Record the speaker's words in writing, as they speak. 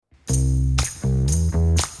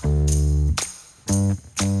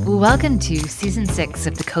Welcome to Season 6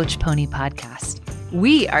 of the Coach Pony Podcast.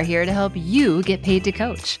 We are here to help you get paid to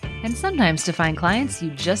coach, and sometimes to find clients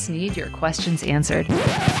you just need your questions answered.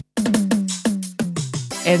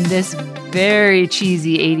 In this very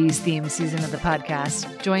cheesy 80s themed season of the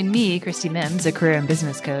podcast, join me, Christy Mims, a career and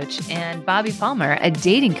business coach, and Bobby Palmer, a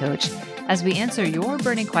dating coach, as we answer your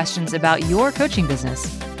burning questions about your coaching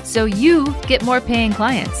business so you get more paying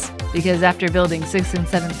clients. Because after building 6- and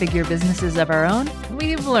 7-figure businesses of our own,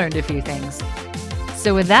 we've learned a few things.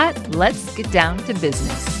 So with that, let's get down to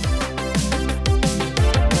business.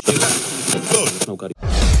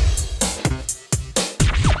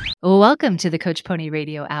 Welcome to the Coach Pony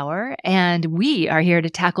Radio Hour, and we are here to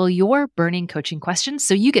tackle your burning coaching questions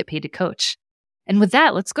so you get paid to coach. And with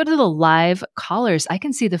that, let's go to the live callers. I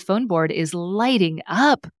can see the phone board is lighting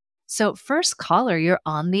up. So first caller, you're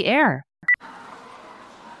on the air.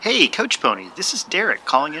 Hey, Coach Pony, this is Derek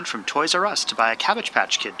calling in from Toys R Us to buy a Cabbage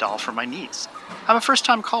Patch Kid doll for my niece. I'm a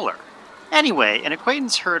first-time caller. Anyway, an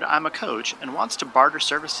acquaintance heard I'm a coach and wants to barter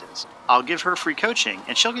services. I'll give her free coaching,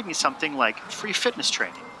 and she'll give me something like free fitness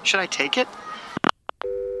training. Should I take it?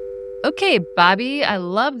 Okay, Bobby, I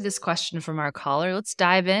love this question from our caller. Let's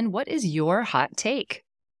dive in. What is your hot take?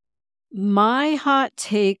 My hot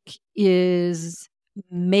take is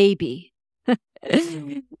maybe.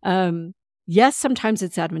 Yes, sometimes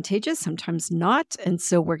it's advantageous, sometimes not. And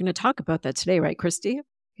so we're going to talk about that today, right, Christy?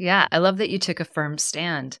 Yeah, I love that you took a firm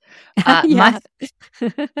stand. Yeah.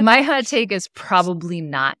 My hot take is probably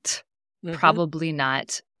not. Mhm. Probably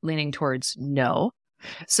not, leaning towards no.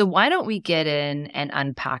 So why don't we get in and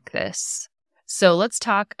unpack this? So let's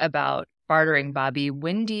talk about bartering, Bobby.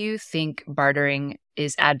 When do you think bartering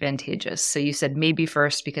is advantageous? So you said maybe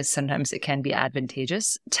first because sometimes it can be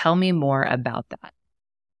advantageous. Tell me more about that.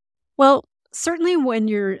 Well, certainly when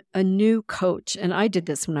you're a new coach, and I did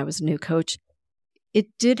this when I was a new coach, it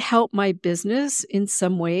did help my business in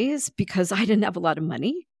some ways because I didn't have a lot of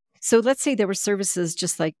money. So let's say there were services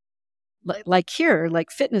just like here,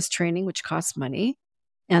 like fitness training, which costs money,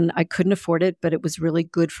 and I couldn't afford it, but it was really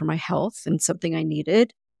good for my health and something I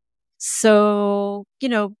needed. So,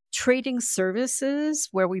 trading services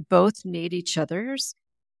where we both need each other's,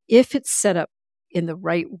 if it's set up in the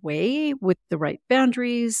right way with the right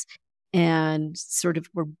boundaries and sort of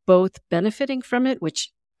we're both benefiting from it,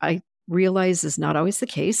 which I realize is not always the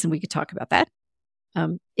case, and we could talk about that.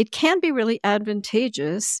 It can be really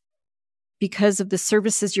advantageous because of the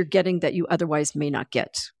services you're getting that you otherwise may not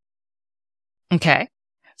get. Okay.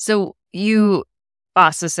 So you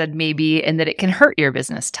also said maybe, and that it can hurt your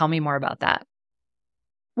business. Tell me more about that.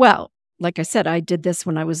 Well, like I said, I did this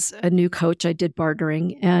when I was a new coach. I did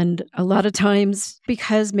bartering. And a lot of times,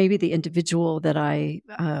 because maybe the individual that I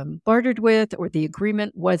bartered with or the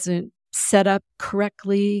agreement wasn't set up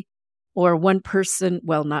correctly, or one person,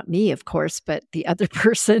 well, not me, of course, but the other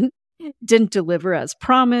person didn't deliver as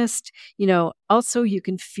promised. Also you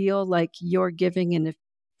can feel like you're giving, and if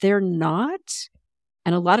they're not,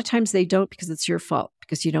 and a lot of times they don't because it's your fault,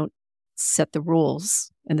 because you don't set the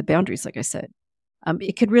rules and the boundaries, like I said.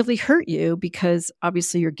 It could really hurt you because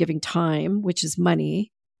obviously you're giving time, which is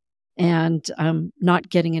money, and not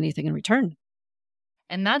getting anything in return.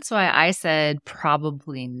 And that's why I said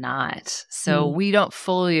probably not. So we don't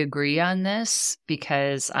fully agree on this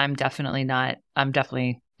because I'm definitely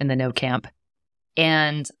in the no camp.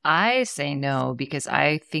 And I say no because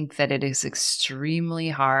I think that it is extremely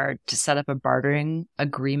hard to set up a bartering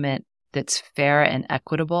agreement that's fair and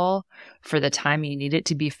equitable for the time you need it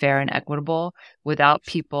to be fair and equitable without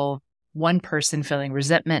one person feeling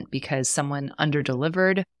resentment because someone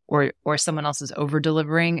underdelivered or someone else is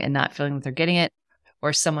over-delivering and not feeling that they're getting it,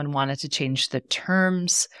 or someone wanted to change the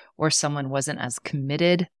terms, or someone wasn't as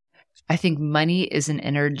committed. I think money is an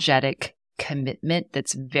energetic commitment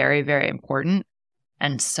that's very, very important.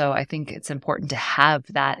 And so I think it's important to have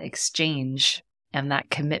that exchange and that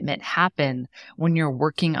commitment happen when you're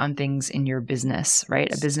working on things in your business,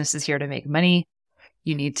 right? A business is here to make money.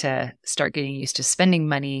 You need to start getting used to spending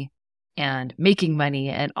money and making money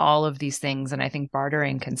and all of these things. And I think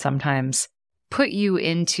bartering can sometimes put you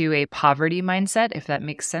into a poverty mindset, if that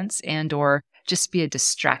makes sense, and or just be a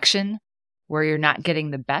distraction where you're not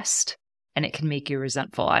getting the best and it can make you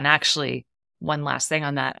resentful. And actually, one last thing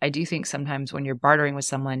on that, I do think sometimes when you're bartering with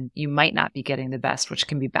someone, you might not be getting the best, which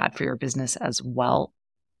can be bad for your business as well.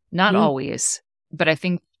 Not always, but I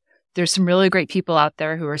think there's some really great people out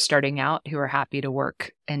there who are starting out who are happy to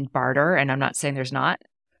work and barter. And I'm not saying there's not,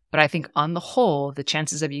 but I think on the whole, the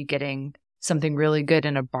chances of you getting something really good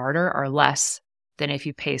in a barter are less than if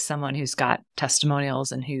you pay someone who's got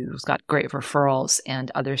testimonials and who's got great referrals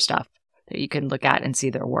and other stuff that you can look at and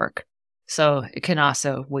see their work. So it can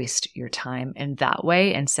also waste your time in that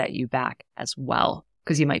way and set you back as well,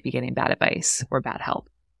 because you might be getting bad advice or bad help.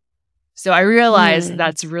 So I realize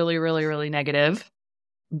that's really, really, really negative,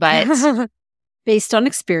 but based on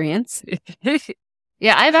experience.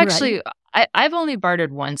 Yeah, I've only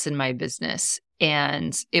bartered once in my business,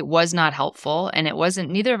 and it was not helpful, and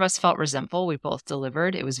neither of us felt resentful. We both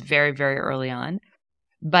delivered. It was very, very early on,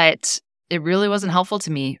 but it really wasn't helpful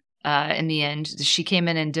to me. In the end, she came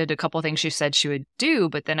in and did a couple things she said she would do,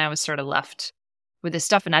 but then I was sort of left with this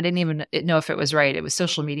stuff, and I didn't even know if it was right. It was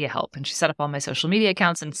social media help, and she set up all my social media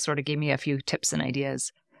accounts and sort of gave me a few tips and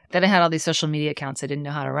ideas. Then I had all these social media accounts I didn't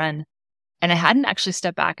know how to run, and I hadn't actually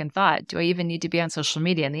stepped back and thought, do I even need to be on social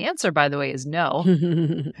media? And the answer, by the way, is no.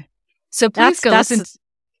 So please go listen.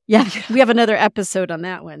 Yeah, we have another episode on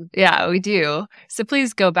that one. Yeah, we do. So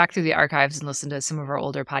please go back through the archives and listen to some of our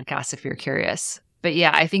older podcasts if you're curious. But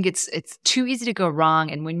yeah, I think it's too easy to go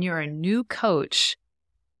wrong. And when you're a new coach,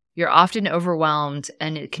 you're often overwhelmed,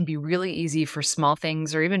 and it can be really easy for small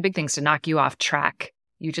things or even big things to knock you off track.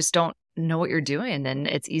 You just don't know what you're doing, and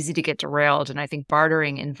it's easy to get derailed. And I think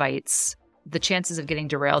bartering invites the chances of getting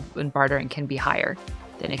derailed when bartering can be higher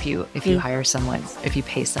than if you hire someone, if you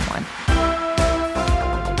pay someone.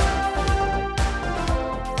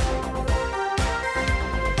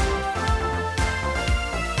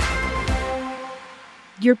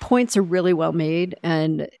 Your points are really well made,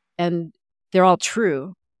 and they're all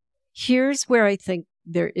true. Here's where I think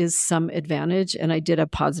there is some advantage, and I did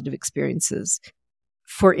have positive experiences.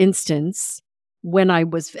 For instance, when I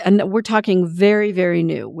was, and we're talking very, very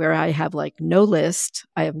new, where I have like no list,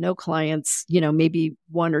 I have no clients, maybe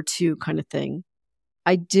one or two kind of thing.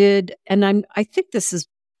 I did, and I think this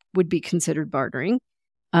would be considered bartering.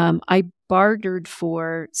 I bartered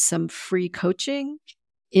for some free coaching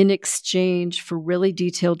in exchange for really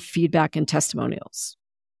detailed feedback and testimonials.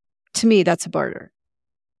 To me, that's a barter,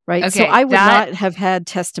 right? Okay, so I would not have had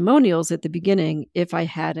testimonials at the beginning if I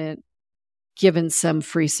hadn't given some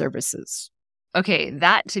free services. Okay,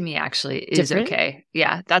 that to me actually is Different? Okay.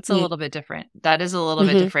 Yeah, that's a little bit different. That is a little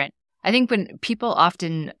bit different. I think when people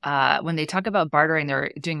often, when they talk about bartering,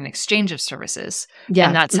 they're doing an exchange of services. Yeah.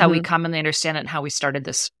 And that's how we commonly understand it and how we started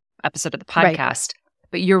this episode of the podcast. Right.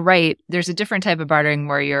 But you're right. There's a different type of bartering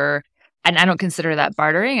where and I don't consider that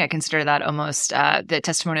bartering. I consider that almost, the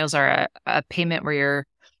testimonials are a payment where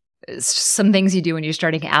some things you do when you're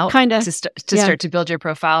starting out to start to build your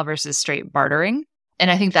profile versus straight bartering.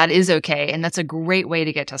 And I think that is okay. And that's a great way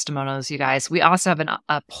to get testimonials, you guys. We also have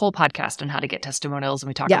a whole podcast on how to get testimonials, and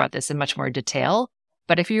we talk about this in much more detail.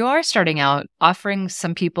 But if you are starting out, offering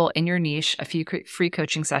some people in your niche a few free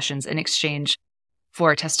coaching sessions in exchange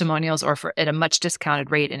for testimonials, or at a much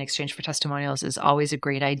discounted rate in exchange for testimonials, is always a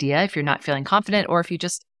great idea if you're not feeling confident, or if you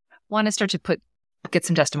just want to start to get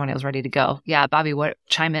some testimonials ready to go. Yeah, Bobby,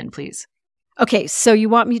 chime in, please. Okay, so you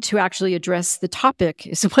want me to actually address the topic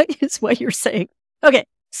is what you're saying. Okay,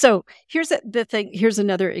 so here's the thing. Here's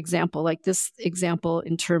another example, like this example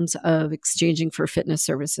in terms of exchanging for fitness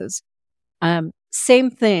services. Same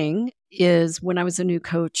thing is when I was a new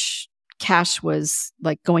coach, cash was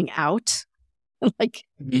like going out, like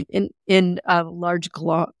in large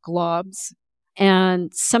globs,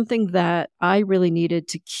 and something that I really needed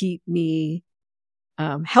to keep me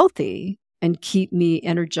healthy and keep me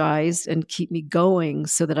energized and keep me going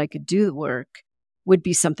so that I could do the work would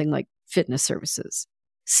be something like fitness services.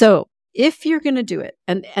 So if you're going to do it,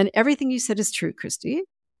 and everything you said is true, Christy,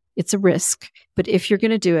 it's a risk. But if you're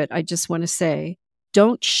going to do it, I just want to say,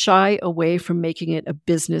 don't shy away from making it a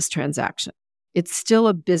business transaction. It's still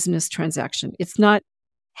a business transaction. It's not,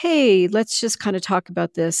 hey, let's just kind of talk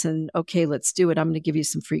about this and okay, let's do it. I'm going to give you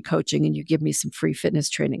some free coaching and you give me some free fitness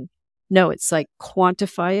training. No, it's like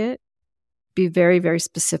quantify it. Be very, very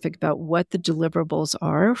specific about what the deliverables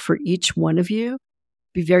are for each one of you.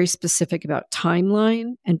 Be very specific about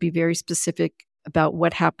timeline, and be very specific about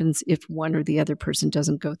what happens if one or the other person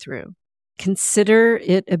doesn't go through. Consider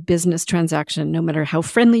it a business transaction, no matter how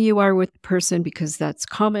friendly you are with the person, because that's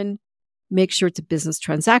common. Make sure it's a business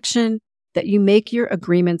transaction, that you make your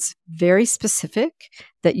agreements very specific,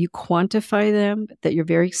 that you quantify them, that you're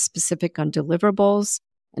very specific on deliverables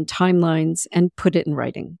and timelines, and put it in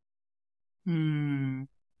writing.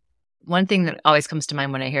 One thing that always comes to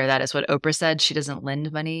mind when I hear that is what Oprah said. She doesn't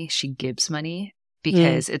lend money, she gives money,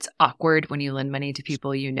 because it's awkward when you lend money to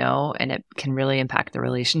people you know, and it can really impact the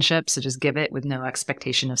relationship. So just give it with no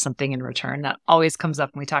expectation of something in return. That always comes up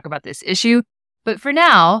when we talk about this issue. But for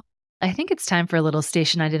now, I think it's time for a little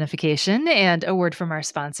station identification and a word from our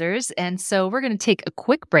sponsors. And so we're going to take a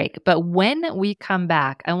quick break. But when we come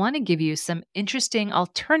back, I want to give you some interesting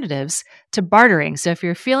alternatives to bartering. So if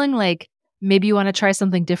you're feeling like Maybe you want to try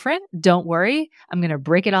something different? Don't worry. I'm going to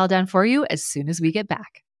break it all down for you as soon as we get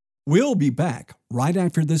back. We'll be back right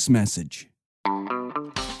after this message.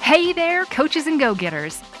 Hey there, coaches and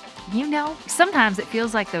go-getters. You know, sometimes it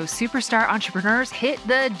feels like those superstar entrepreneurs hit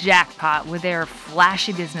the jackpot with their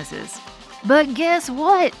flashy businesses. But guess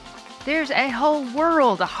what? There's a whole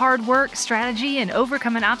world of hard work, strategy, and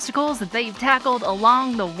overcoming obstacles that they've tackled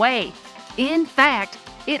along the way. In fact,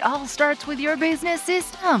 it all starts with your business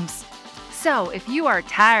systems. So if you are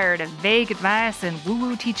tired of vague advice and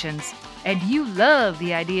woo-woo teachings, and you love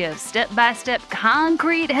the idea of step-by-step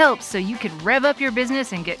concrete help so you can rev up your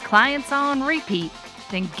business and get clients on repeat,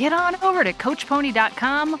 then get on over to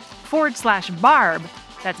coachpony.com/barb,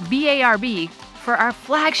 that's B-A-R-B, for our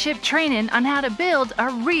flagship training on how to build a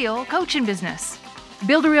real coaching business.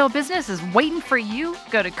 Build a real business is waiting for you.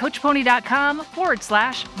 Go to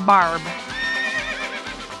coachpony.com/barb.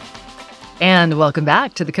 And welcome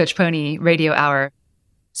back to the Coach Pony Radio Hour.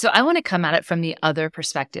 So I want to come at it from the other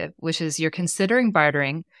perspective, which is you're considering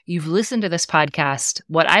bartering. You've listened to this podcast.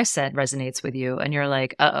 What I said resonates with you. And you're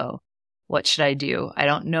like, uh-oh, what should I do? I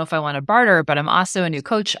don't know if I want to barter, but I'm also a new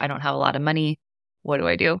coach. I don't have a lot of money. What do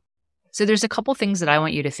I do? So there's a couple things that I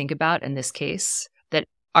want you to think about in this case that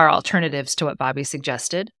are alternatives to what Bobby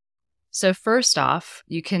suggested. So first off,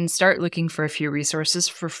 you can start looking for a few resources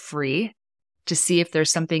for free to see if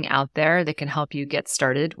there's something out there that can help you get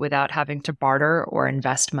started without having to barter or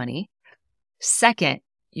invest money. Second,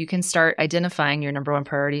 you can start identifying your number one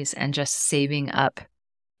priorities and just saving up.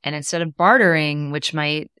 And instead of bartering, which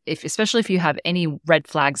might, especially if you have any red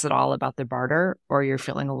flags at all about the barter or you're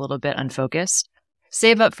feeling a little bit unfocused,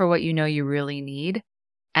 save up for what you know you really need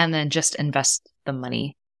and then just invest the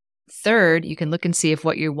money. Third, you can look and see if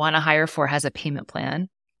what you want to hire for has a payment plan,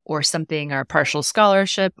 or something, or a partial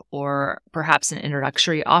scholarship, or perhaps an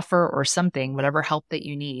introductory offer or something, whatever help that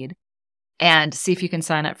you need, and see if you can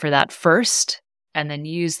sign up for that first and then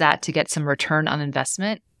use that to get some return on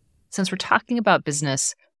investment. Since we're talking about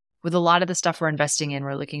business, with a lot of the stuff we're investing in,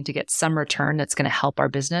 we're looking to get some return that's going to help our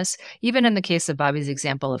business. Even in the case of Bobby's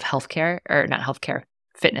example of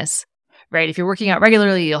fitness, right? If you're working out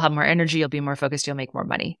regularly, you'll have more energy, you'll be more focused, you'll make more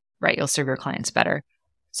money, right? You'll serve your clients better.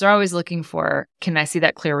 So we're always looking for, can I see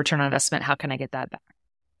that clear return on investment? How can I get that back?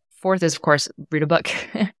 Fourth is, of course, read a book.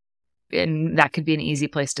 And that could be an easy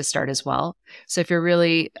place to start as well. So if you're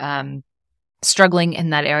really struggling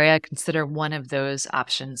in that area, consider one of those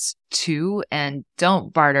options too. And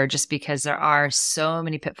don't barter just because there are so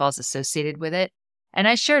many pitfalls associated with it. And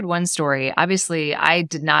I shared one story. Obviously, I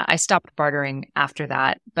stopped bartering after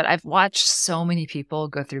that, but I've watched so many people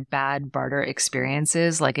go through bad barter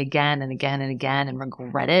experiences, like again and again and again, and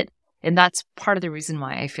regret it. And that's part of the reason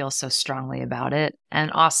why I feel so strongly about it.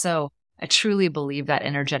 And also, I truly believe that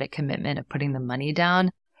energetic commitment of putting the money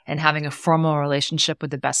down and having a formal relationship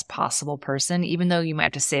with the best possible person, even though you might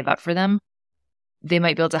have to save up for them, they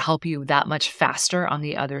might be able to help you that much faster on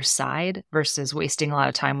the other side versus wasting a lot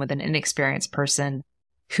of time with an inexperienced person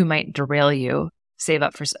who might derail you. Save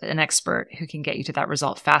up for an expert who can get you to that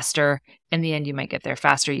result faster. In the end, you might get there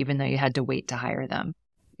faster, even though you had to wait to hire them.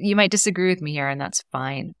 You might disagree with me here, and that's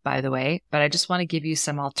fine, by the way, but I just want to give you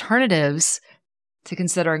some alternatives to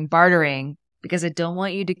considering bartering because I don't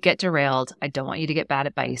want you to get derailed. I don't want you to get bad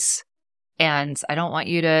advice. And I don't want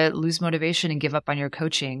you to lose motivation and give up on your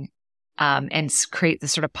coaching. And create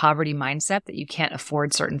this sort of poverty mindset that you can't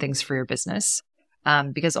afford certain things for your business.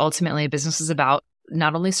 Because ultimately, a business is about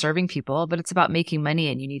not only serving people, but it's about making money.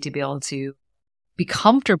 And you need to be able to be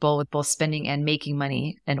comfortable with both spending and making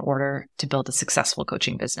money in order to build a successful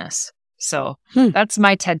coaching business. So that's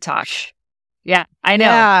my TED Talk. Yeah, I know.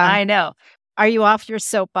 Yeah. I know. Are you off your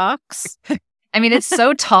soapbox? I mean, it's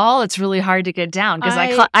so tall, it's really hard to get down because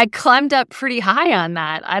I climbed up pretty high on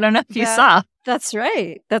that. I don't know if you saw. That's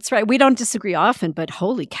right. That's right. We don't disagree often, but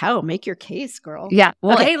holy cow, make your case, girl. Yeah.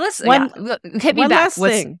 Well, okay. Hey, listen. Hit me back. Last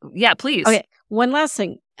thing. Yeah, please. Okay. One last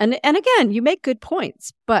thing. And again, you make good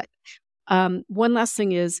points, but one last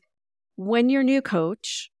thing is when you're a new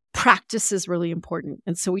coach, practice is really important.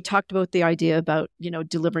 And so we talked about the idea about,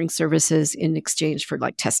 delivering services in exchange for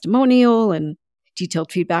like testimonial and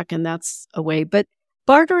detailed feedback, and that's a way. But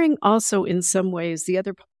bartering also in some ways, the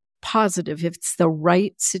other positive, if it's the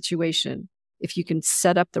right situation, if you can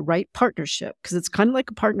set up the right partnership, because it's kind of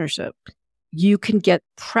like a partnership, you can get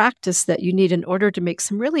practice that you need in order to make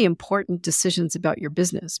some really important decisions about your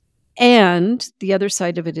business. And the other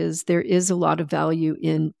side of it is there is a lot of value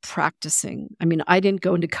in practicing. I mean, I didn't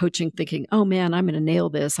go into coaching thinking, oh man, I'm going to nail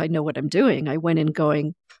this. I know what I'm doing. I went in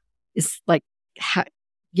going, it's like,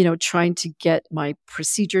 trying to get my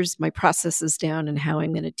procedures, my processes down and how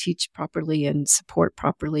I'm going to teach properly and support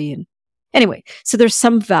properly. And Anyway, so there's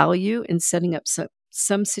some value in setting up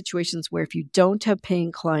some situations where if you don't have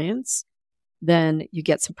paying clients, then you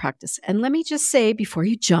get some practice. And let me just say before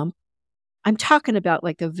you jump, I'm talking about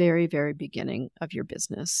like the very, very beginning of your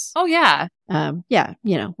business. Oh, yeah. Yeah.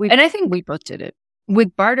 And I think we both did it.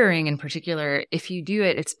 With bartering in particular, if you do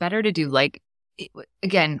it, it's better to do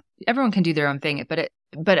again, everyone can do their own thing, but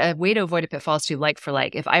a way to avoid a pitfall is to like for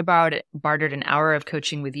like. If I bartered an hour of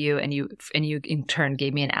coaching with you and you in turn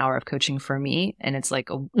gave me an hour of coaching for me, and it's like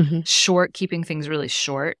short, keeping things really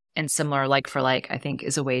short and similar like for like, I think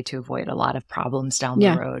is a way to avoid a lot of problems down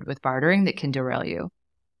the road with bartering that can derail you.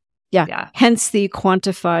 Yeah. Hence the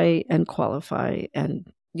quantify and qualify and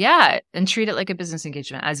treat it like a business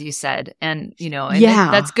engagement, as you said. And,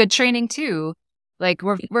 that's good training too. Like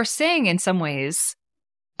we're saying in some ways,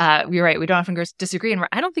 you're right. We don't often disagree. And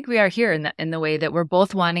I don't think we are here in the way that we're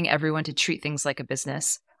both wanting everyone to treat things like a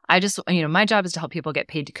business. I just, my job is to help people get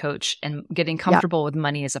paid to coach, and getting comfortable with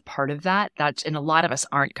money is a part of that. And a lot of us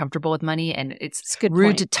aren't comfortable with money, and it's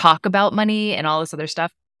rude to talk about money and all this other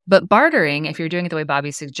stuff. But bartering, if you're doing it the way Bobby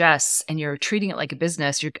suggests and you're treating it like a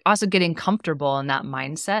business, you're also getting comfortable in that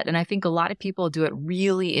mindset. And I think a lot of people do it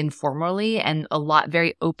really informally and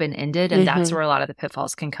very open-ended. And that's where a lot of the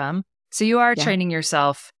pitfalls can come. So you are training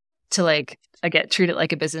yourself to treat it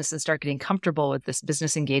like a business and start getting comfortable with this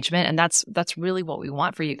business engagement. And that's really what we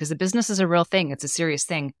want for you, because the business is a real thing. It's a serious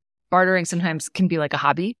thing. Bartering sometimes can be like a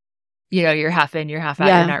hobby. You're half in, you're half out.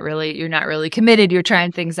 You're not really committed. You're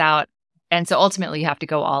trying things out. And so ultimately you have to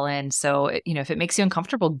go all in. So, if it makes you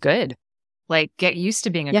uncomfortable, good. Like, get used to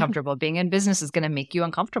being uncomfortable. Being in business is going to make you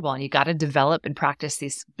uncomfortable, and you got to develop and practice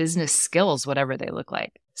these business skills, whatever they look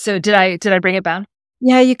like. So did I bring it down?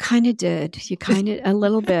 Yeah, you kind of did. You kind of a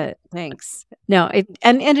little bit. Thanks. No, it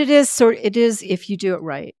is if you do it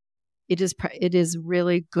right. It is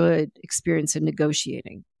really good experience in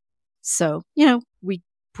negotiating. So, we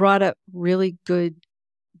brought up really good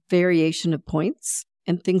variation of points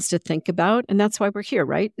and things to think about. And that's why we're here,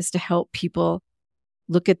 right? Is to help people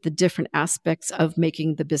look at the different aspects of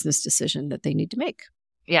making the business decision that they need to make.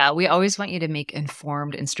 Yeah, we always want you to make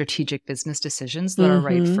informed and strategic business decisions that are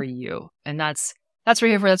right for you. And that's what we're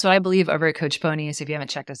here for. That's what I believe over at Coach Pony. So if you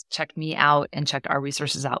haven't checked me out and checked our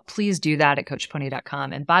resources out, please do that at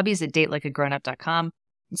coachpony.com. And Bobby's at datelikeagrownup.com.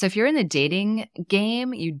 And so if you're in the dating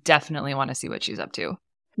game, you definitely want to see what she's up to.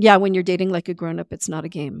 Yeah, when you're dating like a grown-up, it's not a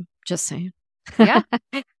game. Just saying. Yeah,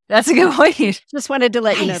 that's a good point. Just wanted to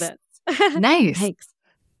let you know that. Nice. Thanks.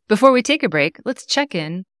 Before we take a break, let's check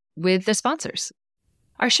in with the sponsors.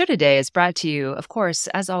 Our show today is brought to you, of course,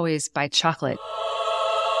 as always, by chocolate.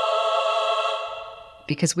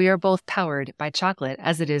 Because we are both powered by chocolate,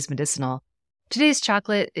 as it is medicinal. Today's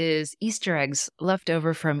chocolate is Easter eggs left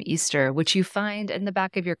over from Easter, which you find in the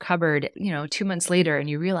back of your cupboard, 2 months later, and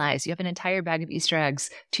you realize you have an entire bag of Easter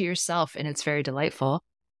eggs to yourself, and it's very delightful.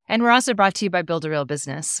 And we're also brought to you by Build a Real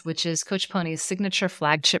Business, which is Coach Pony's signature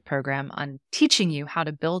flagship program on teaching you how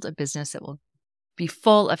to build a business that will be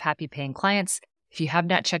full of happy paying clients. If you have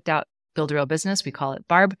not checked out Build a Real Business, we call it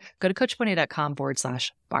BARB. Go to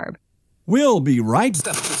coachpony.com/BARB. We'll be right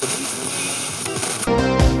back.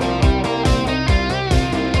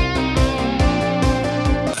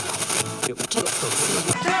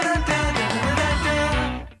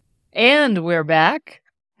 And we're back.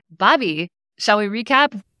 Bobby, shall we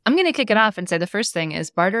recap? I'm going to kick it off and say the first thing is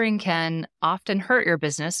bartering can often hurt your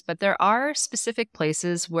business, but there are specific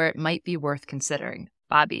places where it might be worth considering.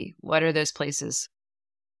 Bobby, what are those places?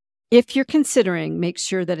 If you're considering, make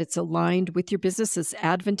sure that it's aligned with your business, it's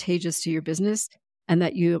advantageous to your business, and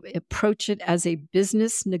that you approach it as a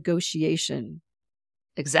business negotiation.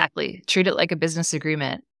 Exactly. Treat it like a business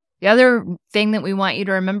agreement. The other thing that we want you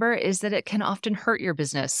to remember is that it can often hurt your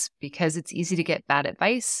business because it's easy to get bad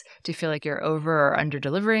advice, to feel like you're over or under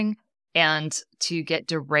delivering, and to get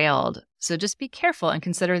derailed. So just be careful and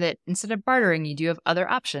consider that instead of bartering, you do have other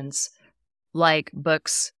options like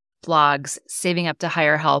books, blogs, saving up to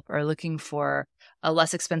hire help, or looking for a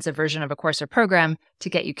less expensive version of a course or program to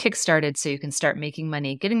get you kickstarted so you can start making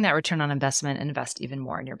money, getting that return on investment, and invest even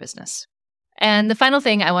more in your business. And the final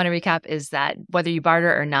thing I want to recap is that whether you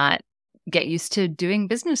barter or not, get used to doing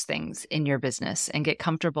business things in your business and get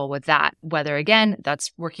comfortable with that. Whether, again,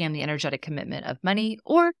 that's working on the energetic commitment of money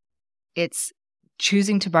or it's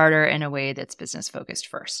choosing to barter in a way that's business focused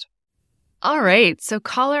first. All right. So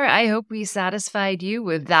caller, I hope we satisfied you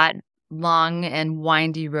with that long and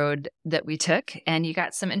windy road that we took. And you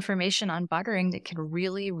got some information on bartering that can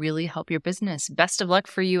really, really help your business. Best of luck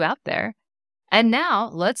for you out there. And now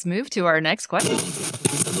let's move to our next question.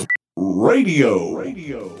 Radio.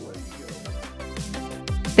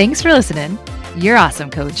 Thanks for listening. You're awesome,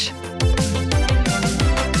 Coach.